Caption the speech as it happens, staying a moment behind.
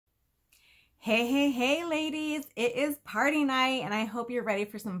Hey, hey, hey, ladies. It is party night and I hope you're ready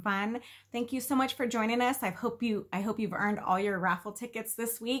for some fun. Thank you so much for joining us. I hope you've earned all your raffle tickets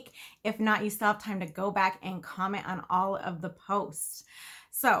this week. If not, you still have time to go back and comment on all of the posts.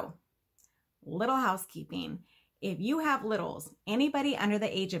 So, little housekeeping. If you have littles, anybody under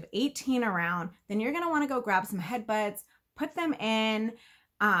the age of 18 around, then you're going to want to go grab some headbuds, put them in,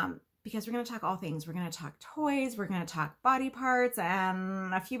 because we're going to talk all things. We're going to talk toys, we're going to talk body parts,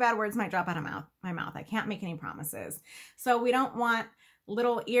 and a few bad words might drop out of my mouth. I can't make any promises. So we don't want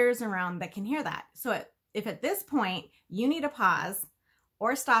little ears around that can hear that. So if at this point you need to pause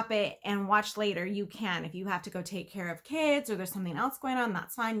or stop it and watch later, you can. If you have to go take care of kids or there's something else going on,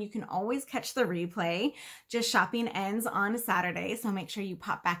 that's fine. You can always catch the replay. Just shopping ends on Saturday, so make sure you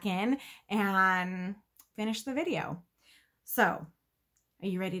pop back in and finish the video. So, are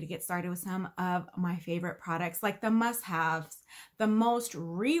you ready to get started with some of my favorite products, like the must-haves? The most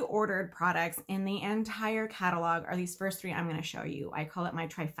reordered products in the entire catalog are these first three I'm going to show you. I call it my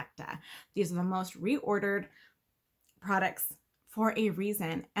trifecta. These are the most reordered products for a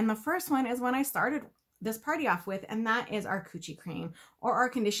reason. And the first one is one I started this party off with, and that is our Coochie Cream, or our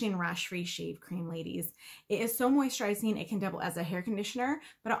conditioning rash-free shave cream, ladies. It is so moisturizing. It can double as a hair conditioner,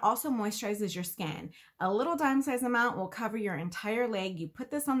 but it also moisturizes your skin. A little dime size amount will cover your entire leg. You put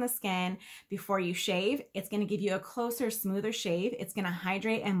this on the skin before you shave. It's going to give you a closer, smoother shave. It's going to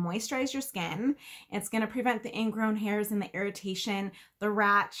hydrate and moisturize your skin. It's going to prevent the ingrown hairs and the irritation, the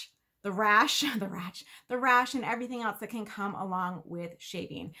rash, and everything else that can come along with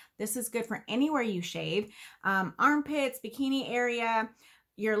shaving. This is good for anywhere you shave, armpits, bikini area,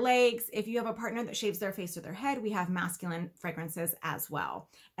 your legs. If you have a partner that shaves their face or their head, we have masculine fragrances as well.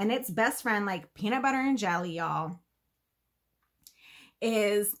 And its best friend, like peanut butter and jelly, y'all,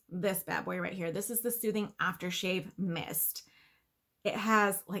 is this bad boy right here. This is the Soothing Aftershave Mist. It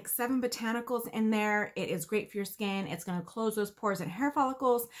has like 7 botanicals in there. It is great for your skin. It's going to close those pores and hair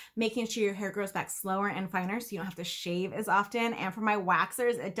follicles, making sure your hair grows back slower and finer so you don't have to shave as often. And for my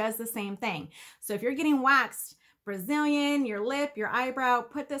waxers, it does the same thing. So if you're getting waxed, Brazilian, your lip, your eyebrow,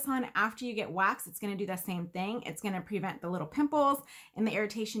 put this on after you get waxed. It's going to do the same thing. It's going to prevent the little pimples and the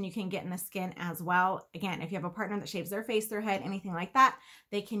irritation you can get in the skin as well. Again, if you have a partner that shaves their face, their head, anything like that,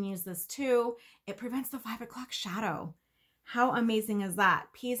 they can use this too. It prevents the 5 o'clock shadow. How amazing is that?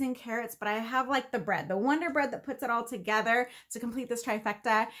 Peas and carrots, but I have like the bread, the Wonder Bread that puts it all together to complete this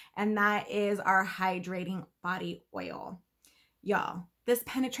trifecta, and that is our hydrating body oil. Y'all, this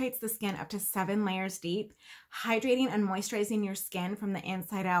penetrates the skin up to 7 layers deep, hydrating and moisturizing your skin from the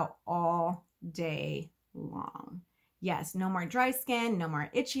inside out all day long. Yes, no more dry skin, no more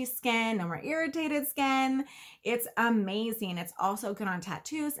itchy skin, no more irritated skin. It's amazing. It's also good on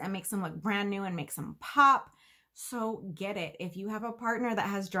tattoos and makes them look brand new and makes them pop. So get it. If you have a partner that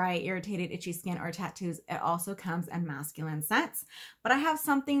has dry, irritated, itchy skin or tattoos, it also comes in masculine scents. But I have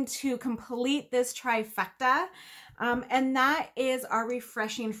something to complete this trifecta, and that is our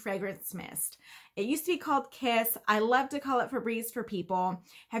refreshing fragrance mist. It used to be called Kiss. I love to call it Febreze for people.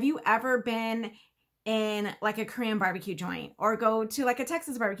 Have you ever been in like a Korean barbecue joint or go to like a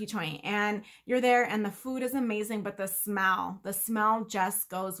Texas barbecue joint and you're there and the food is amazing, but the smell just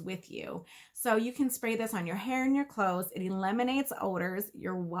goes with you? So you can spray this on your hair and your clothes. It eliminates odors.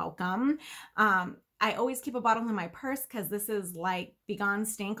 You're welcome. I always keep a bottle in my purse because this is like Begone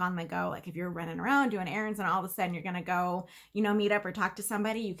Stink on the go. Like if you're running around doing errands and all of a sudden you're going to go, meet up or talk to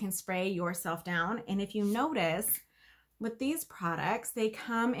somebody, you can spray yourself down. And if you notice with these products, they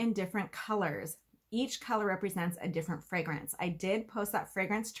come in different colors. Each color represents a different fragrance. I did post that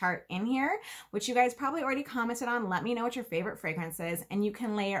fragrance chart in here, which you guys probably already commented on. Let me know what your favorite fragrance is, and you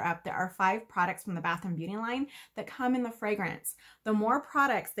can layer up. There are 5 products from the Bath & Beauty line that come in the fragrance. The more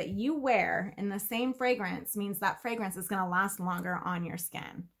products that you wear in the same fragrance means that fragrance is going to last longer on your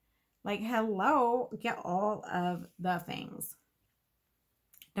skin. Like, hello, get all of the things.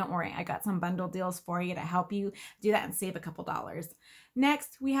 Don't worry, I got some bundle deals for you to help you do that and save a couple dollars.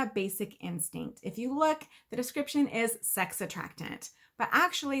 Next, we have Basic Instinct. If you look, the description is sex attractant, but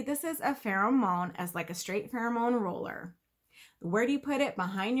actually this is a pheromone as like a straight pheromone roller. Where do you put it?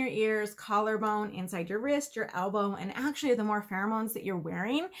 Behind your ears, collarbone, inside your wrist, your elbow, and actually the more pheromones that you're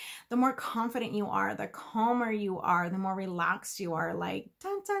wearing, the more confident you are, the calmer you are, the more relaxed you are, like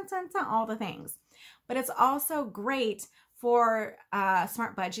dun, dun, dun, dun, all the things. But it's also great for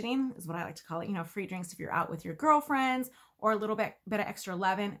smart budgeting, is what I like to call it, free drinks if you're out with your girlfriends, or a little bit of extra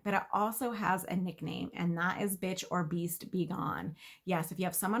lovin', but it also has a nickname, and that is Bitch or Beast Be Gone. Yes, if you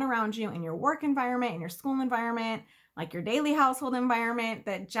have someone around you in your work environment, in your school environment, like your daily household environment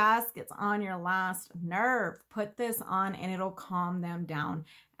that just gets on your last nerve, put this on and it'll calm them down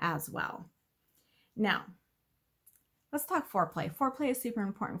as well. Now, let's talk foreplay. Foreplay is super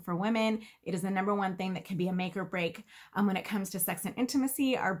important for women. It is the number one thing that can be a make or break when it comes to sex and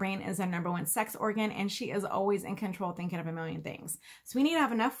intimacy. Our brain is our number one sex organ, and she is always in control thinking of a million things. So we need to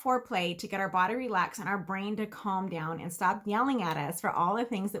have enough foreplay to get our body relaxed and our brain to calm down and stop yelling at us for all the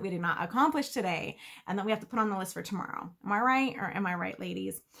things that we did not accomplish today and that we have to put on the list for tomorrow. Am I right, or am I right,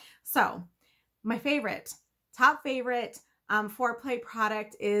 ladies? So my top favorite foreplay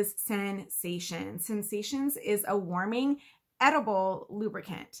product is Sensations. Sensations is a warming, edible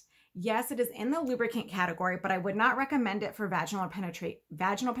lubricant. Yes, it is in the lubricant category, but I would not recommend it for vaginal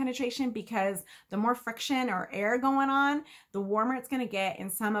penetration because the more friction or air going on, the warmer it's going to get, and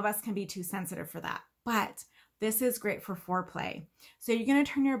some of us can be too sensitive for that. But this is great for foreplay. So you're going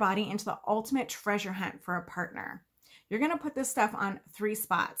to turn your body into the ultimate treasure hunt for a partner. You're going to put this stuff on 3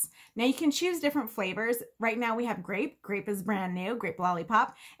 spots. Now you can choose different flavors. Right now we have grape. Grape is brand new, grape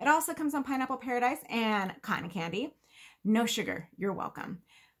lollipop. It also comes on pineapple paradise and cotton candy. No sugar, you're welcome.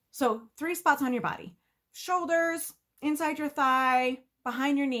 So 3 spots on your body. Shoulders, inside your thigh,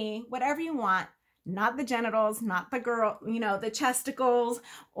 behind your knee, whatever you want. Not the genitals, not the the chesticles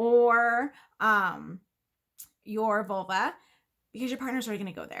or your vulva, because your partner's already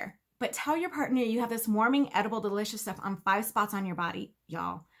going to go there. But tell your partner you have this warming, edible, delicious stuff on 5 spots on your body,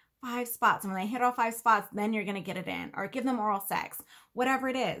 y'all. 5 spots. And when they hit all 5 spots, then you're going to get it in. Or give them oral sex. Whatever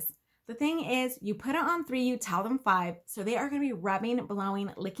it is. The thing is, you put it on 3, you tell them 5. So they are going to be rubbing,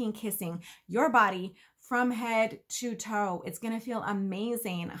 blowing, licking, kissing your body from head to toe. It's going to feel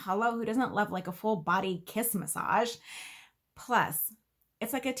amazing. Hello, who doesn't love like a full body kiss massage? Plus,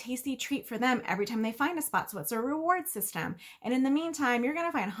 it's like a tasty treat for them every time they find a spot. So it's a reward system. And in the meantime, you're going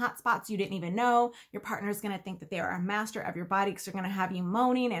to find hot spots you didn't even know. Your partner's going to think that they are a master of your body because they're going to have you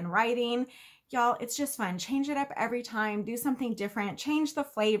moaning and writing. Y'all, it's just fun. Change it up every time. Do something different. Change the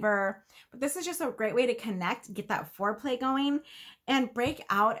flavor. But this is just a great way to connect, get that foreplay going, and break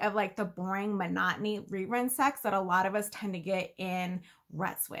out of like the boring monotony rerun sex that a lot of us tend to get in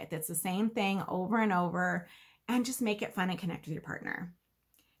ruts with. It's the same thing over and over, and just make it fun and connect with your partner.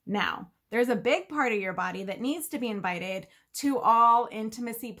 Now, there's a big part of your body that needs to be invited to all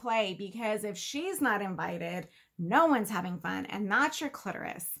intimacy play, because if she's not invited, no one's having fun, and that's your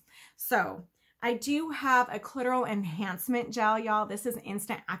clitoris. So I do have a clitoral enhancement gel, y'all. This is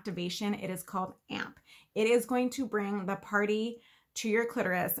instant activation. It is called AMP. It is going to bring the party to your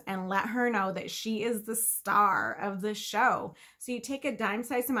clitoris and let her know that she is the star of the show. So you take a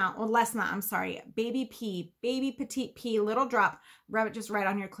dime-sized amount, well, less than that, I'm sorry, baby pee, baby petite pee, little drop, rub it just right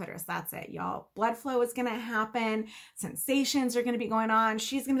on your clitoris. That's it, y'all. Blood flow is going to happen. Sensations are going to be going on.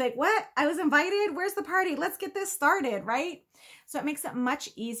 She's going to be like, what? I was invited? Where's the party? Let's get this started, right? So it makes it much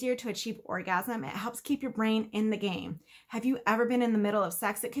easier to achieve orgasm. It helps keep your brain in the game. Have you ever been in the middle of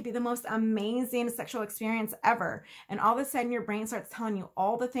sex? It could be the most amazing sexual experience ever. And all of a sudden your brain starts telling you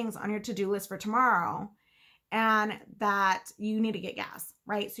all the things on your to-do list for tomorrow and that you need to get gas,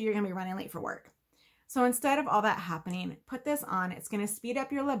 right? So you're going to be running late for work. So instead of all that happening, put this on. It's going to speed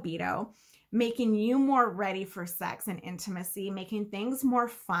up your libido, making you more ready for sex and intimacy, making things more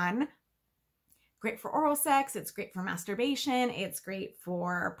fun. Great for oral sex. It's great for masturbation. It's great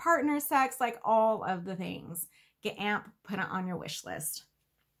for partner sex, like all of the things. Get AMP, put it on your wish list.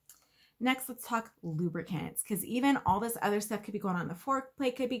 Next, let's talk lubricants, because even all this other stuff could be going on. The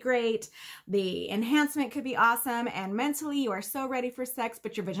foreplay could be great. The enhancement could be awesome. And mentally, you are so ready for sex,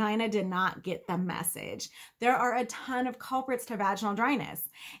 but your vagina did not get the message. There are a ton of culprits to vaginal dryness.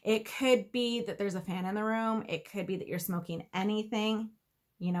 It could be that there's a fan in the room. It could be that you're smoking anything.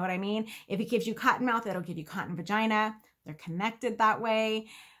 You know what I mean? If it gives you cotton mouth, it'll give you cotton vagina. They're connected that way.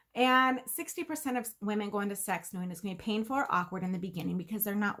 And 60% of women go into sex knowing it's going to be painful or awkward in the beginning because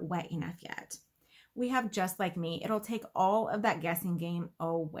they're not wet enough yet. We have Just Like Me. It'll take all of that guessing game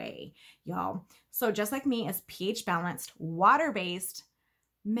away, y'all. So Just Like Me is pH balanced, water-based,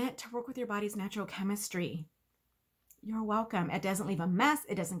 meant to work with your body's natural chemistry. You're welcome. It doesn't leave a mess.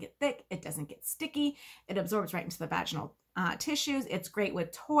 It doesn't get thick. It doesn't get sticky. It absorbs right into the vaginal tissues. It's great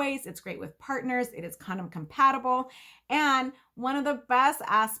with toys. It's great with partners. It is condom compatible. And one of the best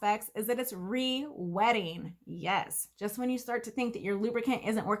aspects is that it's re-wetting. Yes. Just when you start to think that your lubricant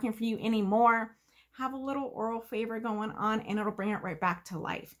isn't working for you anymore, have a little oral favor going on and it'll bring it right back to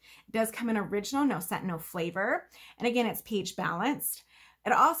life. It does come in original, no scent, no flavor. And again, it's pH balanced.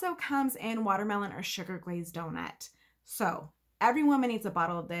 It also comes in watermelon or sugar glazed donut. So Every woman needs a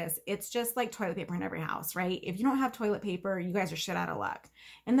bottle of this. It's just like toilet paper in every house, right? If you don't have toilet paper, you guys are shit out of luck.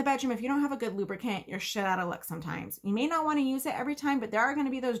 In the bedroom, if you don't have a good lubricant, you're shit out of luck sometimes. You may not want to use it every time, but there are going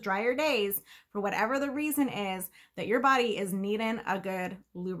to be those drier days for whatever the reason is that your body is needing a good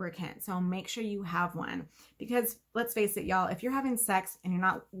lubricant. So make sure you have one, because let's face it, y'all, if you're having sex and you're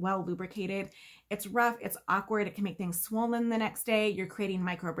not well lubricated, it's rough, it's awkward, it can make things swollen the next day. You're creating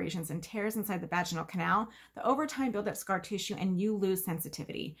microabrasions and tears inside the vaginal canal that over time build up scar tissue and you lose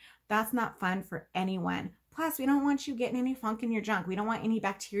sensitivity. That's not fun for anyone. Plus, we don't want you getting any funk in your junk. We don't want any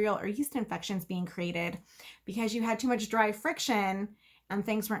bacterial or yeast infections being created because you had too much dry friction and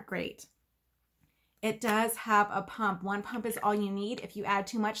things weren't great. It does have a pump. One pump is all you need. If you add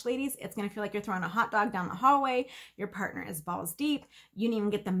too much, ladies, it's going to feel like you're throwing a hot dog down the hallway. Your partner is balls deep. You didn't even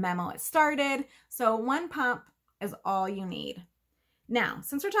get the memo it started. So one pump is all you need. Now,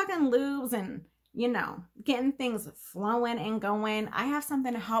 since we're talking lubes and, you know, getting things flowing and going, I have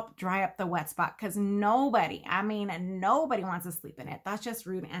something to help dry up the wet spot, because nobody wants to sleep in it. That's just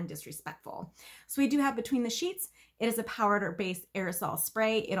rude and disrespectful. So we do have Between the Sheets. It is a powder-based aerosol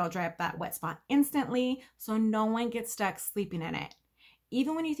spray. It'll dry up that wet spot instantly, so no one gets stuck sleeping in it.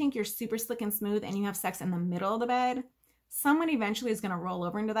 Even when you think you're super slick and smooth and you have sex in the middle of the bed, someone eventually is going to roll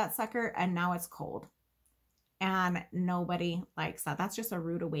over into that sucker and now it's cold. And nobody likes that. That's just a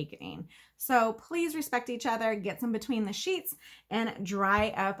rude awakening. So please respect each other, get some Between the Sheets, and dry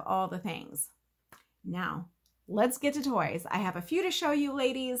up all the things. Now, let's get to toys. I have a few to show you,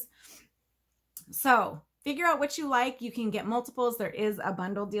 ladies. So figure out what you like. You can get multiples. There is a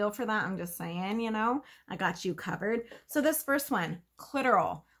bundle deal for that. I'm just saying, you know, I got you covered. So this first one,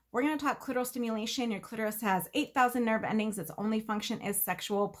 clitoral. We're going to talk clitoral stimulation. Your clitoris has 8,000 nerve endings. Its only function is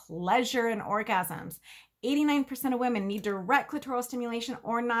sexual pleasure and orgasms. 89% of women need direct clitoral stimulation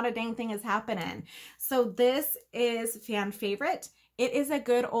or not a dang thing is happening. So this is fan favorite. It is a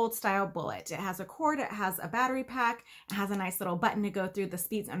good old style bullet. It has a cord, it has a battery pack, it has a nice little button to go through the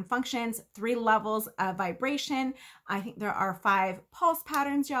speeds and functions, 3 levels of vibration. I think there are 5 pulse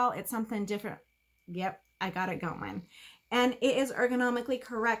patterns, y'all. It's something different. Yep, I got it going. And it is ergonomically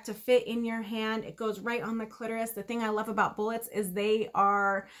correct to fit in your hand. It goes right on the clitoris. The thing I love about bullets is they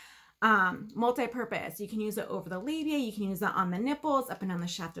are multi-purpose. You can use it over the labia, you can use it on the nipples, up and down the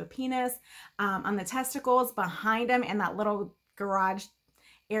shaft of penis, on the testicles, behind them, in that little garage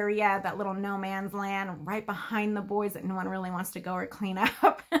area, that little no man's land right behind the boys that no one really wants to go or clean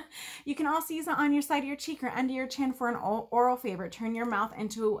up. You can also use it on your side of your cheek or under your chin for an oral favor. Turn your mouth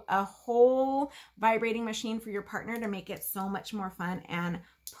into a whole vibrating machine for your partner to make it so much more fun and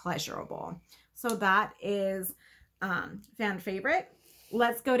pleasurable. So that is fan favorite.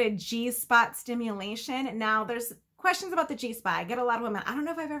 Let's go to G-spot stimulation. Now there's questions about the G-spot. I get a lot of women, I don't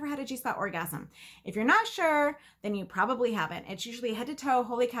know if I've ever had a G-spot orgasm. If you're not sure, then you probably haven't. It's usually head to toe,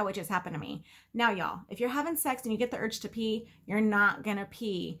 holy cow, which has happened to me. Now y'all, if you're having sex and you get the urge to pee, you're not gonna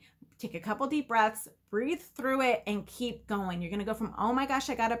pee. Take a couple deep breaths, breathe through it, and keep going. You're gonna go from, oh my gosh,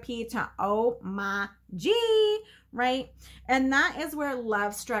 I gotta pee, to oh my G, right? And that is where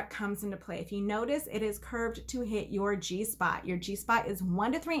Love Struck comes into play. If you notice, it is curved to hit your G-spot. Your G-spot is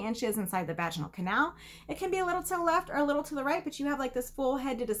 1 to 3 inches inside the vaginal canal. It can be a little to the left or a little to the right, but you have like this full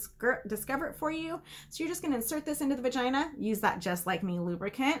head to discover it for you. So you're just gonna insert this into the vagina, use that Just Like Me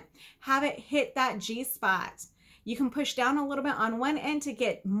lubricant, have it hit that G-spot. You can push down a little bit on one end to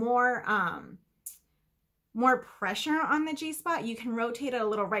get more pressure on the G-spot. You can rotate it a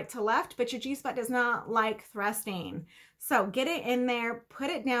little right to left, but your G-spot does not like thrusting. So get it in there, put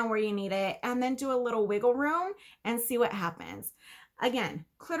it down where you need it, and then do a little wiggle room and see what happens. Again,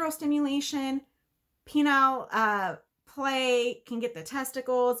 clitoral stimulation, penile play, can get the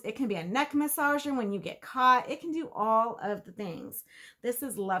testicles. It can be a neck massager when you get caught. It can do all of the things. This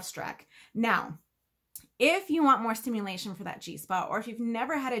is Love Struck. Now, if you want more stimulation for that G-spot, or if you've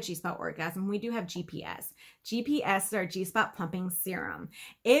never had a G-spot orgasm, we do have GPS. GPS is our G-spot plumping serum.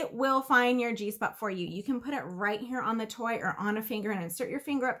 It will find your G-spot for you. You can put it right here on the toy or on a finger and insert your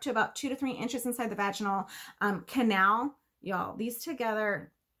finger up to about 2 to 3 inches inside the vaginal canal. Y'all, these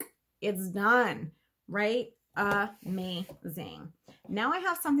together, it's done, right? Amazing. Now I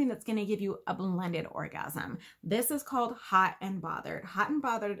have something that's going to give you a blended orgasm. This is called Hot and Bothered. Hot and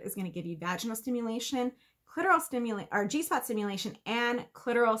Bothered is going to give you vaginal stimulation, clitoral stimulation, or G-spot stimulation, and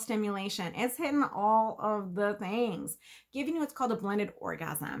clitoral stimulation. It's hitting all of the things, giving you what's called a blended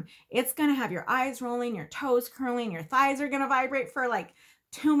orgasm. It's going to have your eyes rolling, your toes curling, your thighs are going to vibrate for like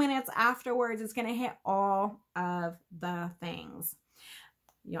 2 minutes afterwards. It's going to hit all of the things.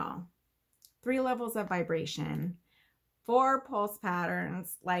 Y'all, 3 levels of vibration. 4 pulse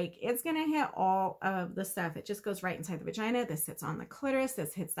patterns. Like, it's going to hit all of the stuff. It just goes right inside the vagina. This sits on the clitoris.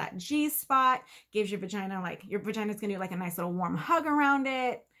 This hits that G spot, gives your vagina, like, your vagina's going to do like a nice little warm hug around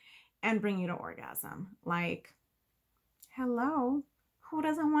it and bring you to orgasm. Like, hello, who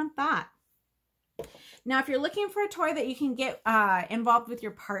doesn't want that? Now, if you're looking for a toy that you can get involved with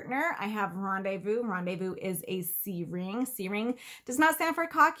your partner, I have Rendezvous. Rendezvous is a C-ring. C-ring does not stand for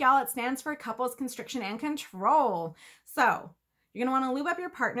cock, y'all. It stands for couples constriction and control. So you're going to want to lube up your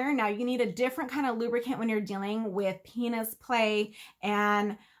partner. Now, you need a different kind of lubricant when you're dealing with penis play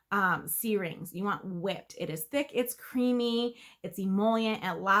and C-rings. You want whipped. It is thick, it's creamy, it's emollient,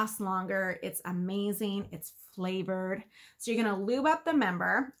 it lasts longer, it's amazing, it's flavored. So you're going to lube up the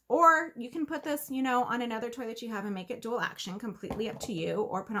member, or you can put this, you know, on another toy that you have and make it dual action, completely up to you,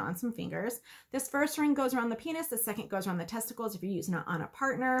 or put it on some fingers. This first ring goes around the penis, the second goes around the testicles if you're using it on a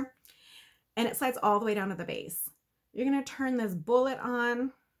partner, and it slides all the way down to the base. You're going to turn this bullet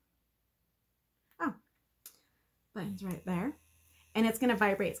on. Oh, button's right there. And it's going to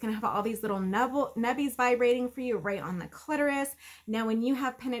vibrate. It's going to have all these little nubbies vibrating for you right on the clitoris. Now, when you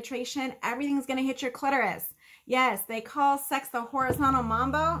have penetration, everything's going to hit your clitoris. Yes, they call sex the horizontal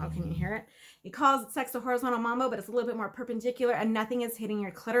mambo. Oh, can you hear it? It calls sex the horizontal mambo, but it's a little bit more perpendicular and nothing is hitting your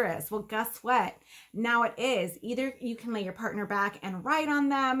clitoris. Well, guess what? Now it is. Either you can lay your partner back and ride on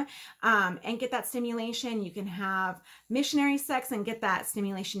them and get that stimulation. You can have missionary sex and get that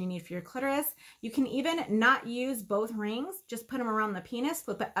stimulation you need for your clitoris. You can even not use both rings. Just put them around the penis,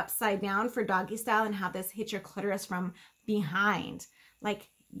 flip it upside down for doggy style and have this hit your clitoris from behind. Like,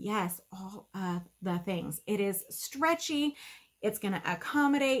 yes, all of the things. It is stretchy. It's going to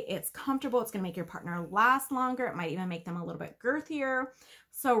accommodate. It's comfortable. It's going to make your partner last longer. It might even make them a little bit girthier.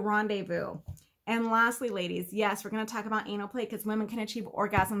 So Rendezvous. And lastly, ladies, yes, we're going to talk about anal play because women can achieve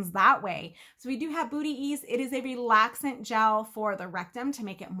orgasms that way. So we do have Booty Ease. It is a relaxant gel for the rectum to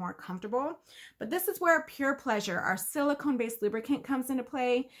make it more comfortable. But this is where Pure Pleasure, our silicone-based lubricant, comes into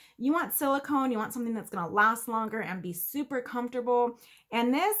play. You want silicone. You want something that's going to last longer and be super comfortable.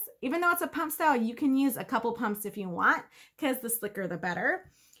 And this, even though it's a pump style, you can use a couple pumps if you want because the slicker, the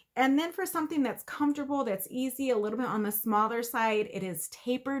better. And then for something that's comfortable, that's easy, a little bit on the smaller side, it is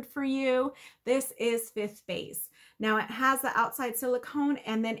tapered for you. This is Fifth Base. Now it has the outside silicone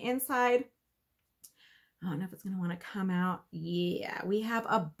and then inside, I don't know if it's going to want to come out. Yeah, we have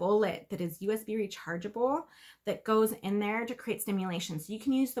a bullet that is USB rechargeable that goes in there to create stimulation. So you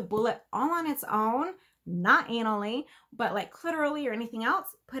can use the bullet all on its own, not anally, but like clitorally or anything else.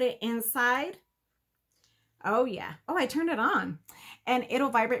 Put it inside. Oh yeah. Oh, I turned it on and it'll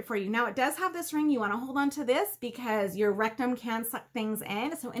vibrate for you. Now it does have this ring. You want to hold on to this because your rectum can suck things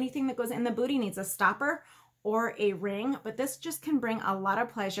in. So anything that goes in the booty needs a stopper or a ring, but this just can bring a lot of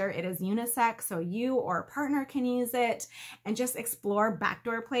pleasure. It is unisex, so you or a partner can use it and just explore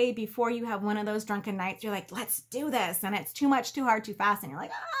backdoor play before you have one of those drunken nights. You're like, let's do this. And it's too much, too hard, too fast. And you're like,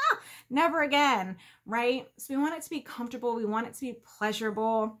 ah, never again, right? So we want it to be comfortable. We want it to be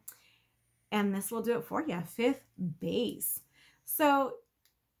pleasurable. And this will do it for you. Fifth Base. So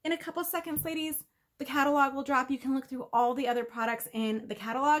in a couple seconds, ladies, the catalog will drop. You can look through all the other products in the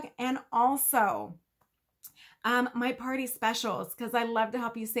catalog and also my party specials because I love to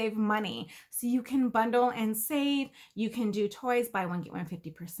help you save money. So you can bundle and save. You can do toys, buy one, get one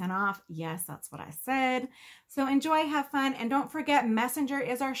 50% off. Yes, that's what I said. So enjoy, have fun. And don't forget, Messenger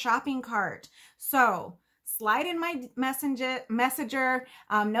is our shopping cart. So slide in my messenger.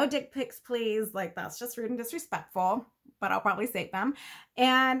 No dick pics, please. Like, that's just rude and disrespectful, but I'll probably save them.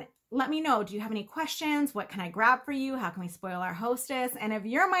 And let me know, do you have any questions? What can I grab for you? How can we spoil our hostess? And if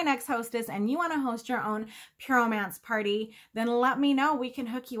you're my next hostess and you want to host your own Puromance party, then let me know. We can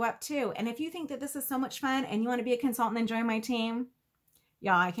hook you up too. And if you think that this is so much fun and you want to be a consultant and join my team,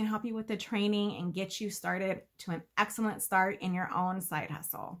 y'all, I can help you with the training and get you started to an excellent start in your own side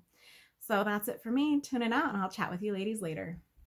hustle. So that's it for me. Tune in out and I'll chat with you ladies later.